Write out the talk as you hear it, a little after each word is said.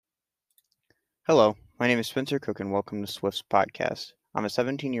Hello, my name is Spencer Cook and welcome to Swift's podcast. I'm a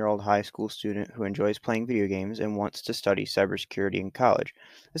 17-year-old high school student who enjoys playing video games and wants to study cybersecurity in college.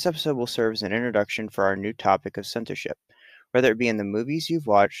 This episode will serve as an introduction for our new topic of censorship. Whether it be in the movies you've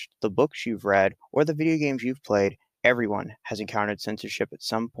watched, the books you've read, or the video games you've played, everyone has encountered censorship at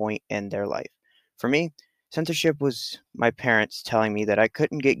some point in their life. For me, censorship was my parents telling me that I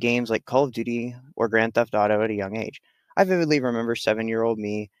couldn't get games like Call of Duty or Grand Theft Auto at a young age. I vividly remember 7-year-old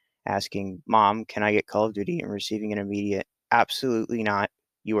me asking, "Mom, can I get Call of Duty?" and receiving an immediate, "Absolutely not.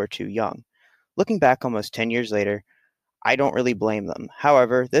 You are too young." Looking back almost 10 years later, I don't really blame them.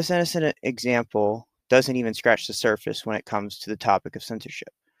 However, this innocent example doesn't even scratch the surface when it comes to the topic of censorship.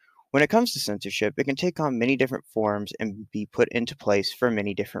 When it comes to censorship, it can take on many different forms and be put into place for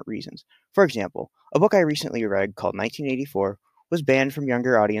many different reasons. For example, a book I recently read called 1984 was banned from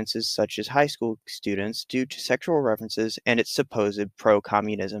younger audiences such as high school students due to sexual references and its supposed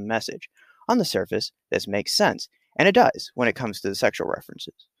pro-communism message. On the surface, this makes sense, and it does when it comes to the sexual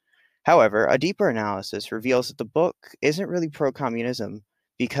references. However, a deeper analysis reveals that the book isn't really pro communism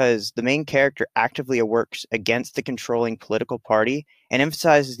because the main character actively works against the controlling political party and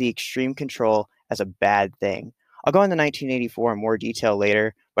emphasizes the extreme control as a bad thing. I'll go into 1984 in more detail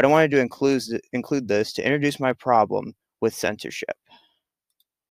later, but I wanted to include this to introduce my problem with censorship.